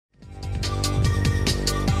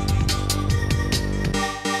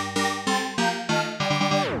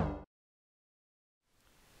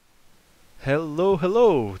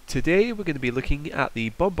Hello! Today we're going to be looking at the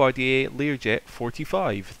Bombardier Learjet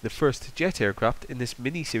 45, the first jet aircraft in this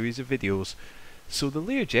mini-series of videos. So the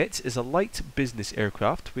Learjet is a light business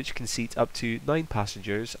aircraft which can seat up to 9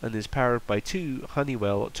 passengers and is powered by 2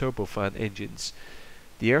 Honeywell turbofan engines.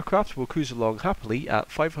 The aircraft will cruise along happily at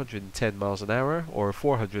 510 miles an hour or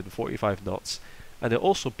 445 knots, and it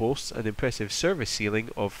also boasts an impressive service ceiling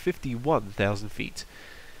of 51,000 feet.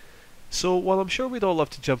 So while I'm sure we'd all love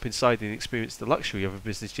to jump inside and experience the luxury of a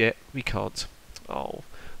business jet, we can't. Oh.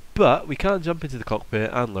 But we can jump into the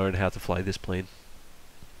cockpit and learn how to fly this plane.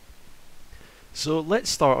 So let's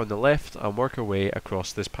start on the left and work our way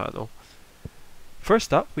across this panel.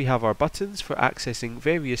 First up, we have our buttons for accessing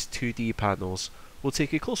various 2D panels. We'll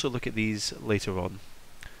take a closer look at these later on.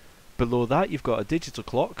 Below that you've got a digital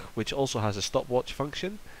clock, which also has a stopwatch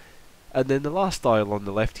function. And then the last dial on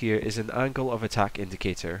the left here is an angle of attack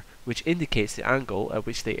indicator, which indicates the angle at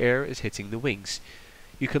which the air is hitting the wings.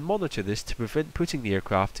 You can monitor this to prevent putting the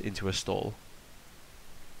aircraft into a stall.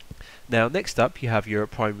 Now next up you have your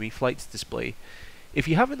primary flight display. If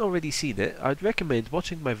you haven't already seen it, I'd recommend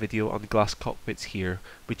watching my video on glass cockpits here,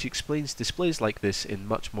 which explains displays like this in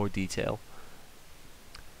much more detail.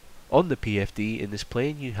 On the PFD in this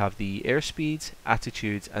plane you have the airspeed,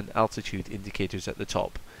 attitude and altitude indicators at the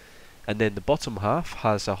top. And then the bottom half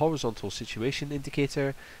has a horizontal situation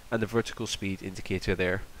indicator and a vertical speed indicator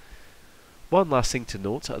there. One last thing to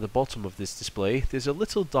note, at the bottom of this display there's a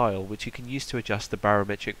little dial which you can use to adjust the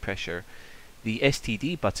barometric pressure. The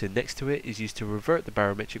STD button next to it is used to revert the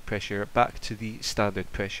barometric pressure back to the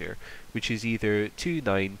standard pressure, which is either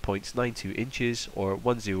 29.92 inches or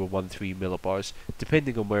 1013 millibars,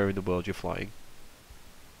 depending on where in the world you're flying.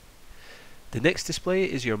 The next display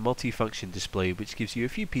is your multifunction display, which gives you a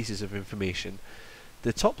few pieces of information.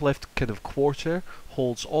 The top left kind of quarter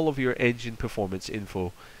holds all of your engine performance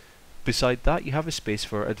info. Beside that you have a space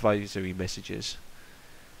for advisory messages.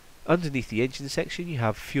 Underneath the engine section you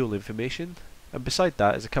have fuel information, and beside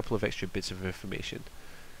that is a couple of extra bits of information.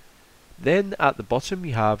 Then at the bottom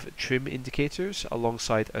you have trim indicators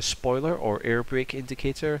alongside a spoiler or air brake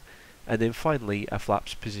indicator, and then finally a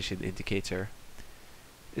flaps position indicator.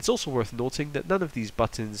 It's also worth noting that none of these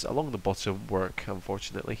buttons along the bottom work,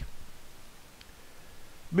 unfortunately.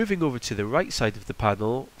 Moving over to the right side of the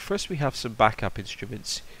panel, first we have some backup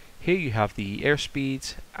instruments. Here you have the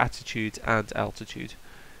airspeed, attitude and altitude.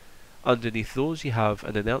 Underneath those you have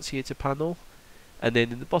an annunciator panel, and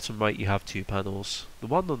then in the bottom right you have two panels. The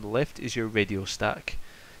one on the left is your radio stack.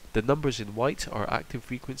 The numbers in white are active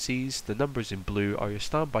frequencies, the numbers in blue are your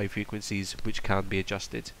standby frequencies which can be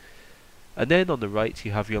adjusted. And then on the right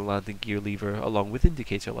you have your landing gear lever along with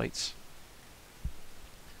indicator lights.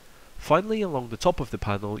 Finally, along the top of the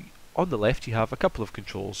panel on the left you have a couple of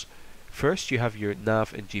controls. First you have your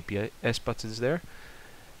nav and GPS buttons there,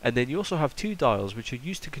 and then you also have two dials which are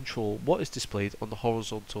used to control what is displayed on the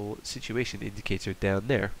horizontal situation indicator down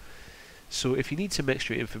there. So if you need some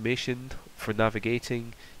extra information for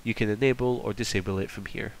navigating, you can enable or disable it from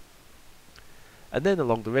here. And then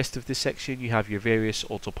along the rest of this section you have your various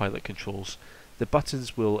autopilot controls. The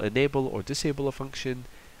buttons will enable or disable a function,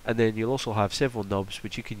 and then you'll also have several knobs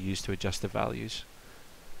which you can use to adjust the values.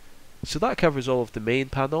 So that covers all of the main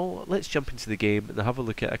panel. Let's jump into the game and have a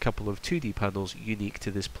look at a couple of 2D panels unique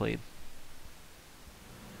to this plane.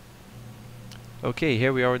 Okay,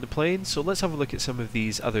 here we are in the plane, so let's have a look at some of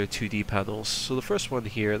these other 2D panels. So the first one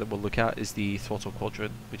here that we'll look at is the Throttle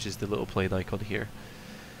Quadrant, which is the little plane icon here.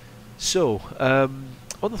 So,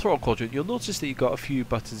 on the Throttle Quadrant you'll notice that you've got a few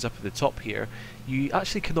buttons up at the top here. You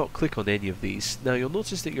actually cannot click on any of these. Now you'll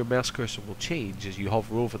notice that your mouse cursor will change as you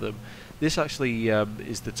hover over them. This actually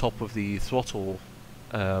is the top of the throttle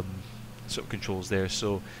sort of controls there,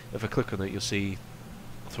 so if I click on it you'll see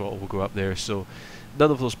throttle will go up there. So none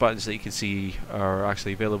of those buttons that you can see are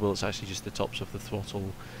actually available, it's actually just the tops of the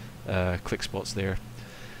throttle click spots there.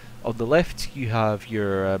 On the left you have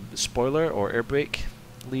your spoiler or air brake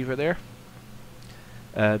lever there.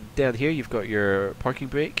 Down here you've got your parking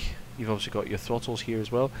brake, you've also got your throttles here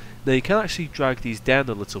as well. Now you can actually drag these down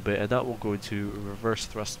a little bit and that will go into reverse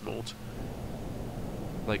thrust mode,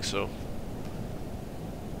 like so.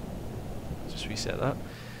 Just reset that.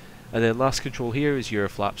 And then last control here is your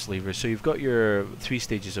flaps lever. So you've got your 3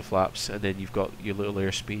 stages of flaps, and then you've got your little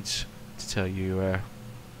air speeds to tell you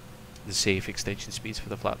the safe extension speeds for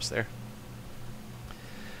the flaps there.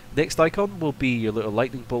 Next icon will be your little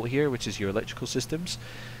lightning bolt here, which is your electrical systems.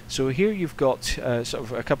 So here you've got sort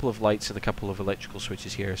of a couple of lights and a couple of electrical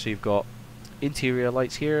switches here. So you've got interior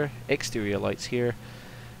lights here, exterior lights here,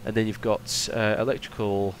 and then you've got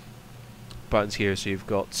electrical buttons here. So you've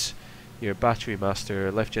got your battery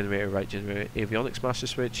master, left generator, right generator, avionics master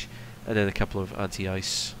switch, and then a couple of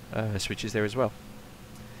anti-ice switches there as well.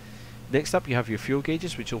 Next up you have your fuel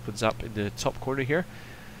gauges, which opens up in the top corner here.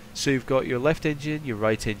 So you've got your left engine, your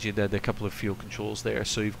right engine, and a couple of fuel controls there.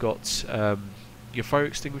 So you've got your fire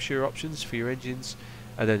extinguisher options for your engines,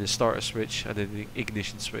 and then the starter switch, and then the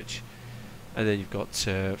ignition switch, and then you've got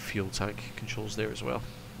fuel tank controls there as well.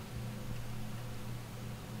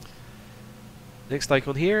 Next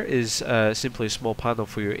icon here is simply a small panel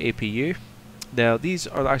for your APU. Now these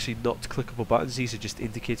are actually not clickable buttons, these are just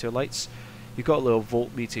indicator lights. You've got a little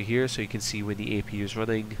voltmeter here so you can see when the APU is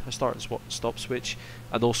running, a start and stop switch,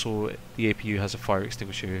 and also the APU has a fire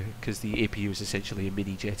extinguisher because the APU is essentially a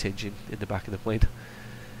mini jet engine in the back of the plane.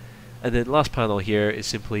 And then last panel here is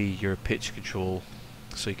simply your pitch control,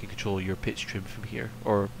 so you can control your pitch trim from here,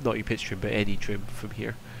 or not your pitch trim but any trim from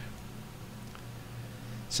here.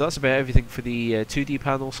 So that's about everything for the 2D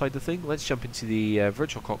panel side of the thing. Let's jump into the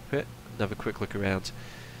virtual cockpit and have a quick look around.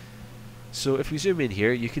 So if we zoom in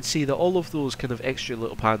here, you can see that all of those kind of extra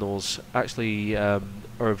little panels actually are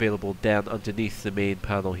available down underneath the main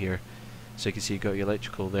panel here. So you can see you've got your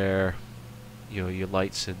electrical there, you know, your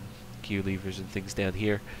lights and gear levers and things down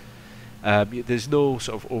here. There's no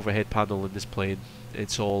sort of overhead panel in this plane.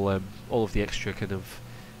 It's all of the extra kind of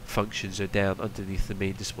functions are down underneath the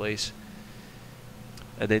main displays.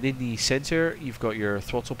 And then in the center you've got your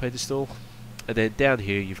throttle pedestal, and then down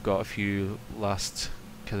here you've got a few last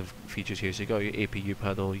kind of features here. So you've got your APU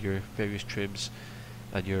panel, your various trims,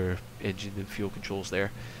 and your engine and fuel controls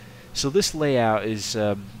there. So this layout is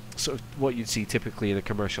sort of what you'd see typically in a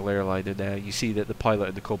commercial airliner now. You see that the pilot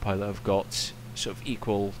and the co-pilot have got sort of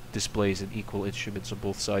equal displays and equal instruments on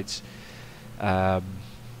both sides. And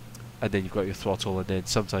then you've got your throttle, and then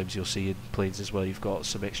sometimes you'll see in planes as well you've got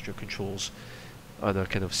some extra controls on a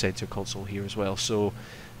kind of center console here as well. So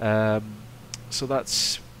so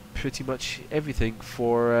that's pretty much everything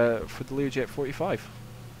for the Learjet 45.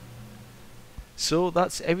 So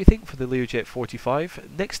that's everything for the Learjet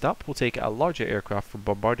 45. Next up we'll take a larger aircraft from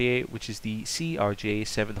Bombardier, which is the CRJ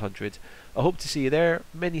 700. I hope to see you there.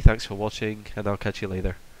 Many thanks for watching, and I'll catch you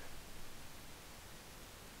later.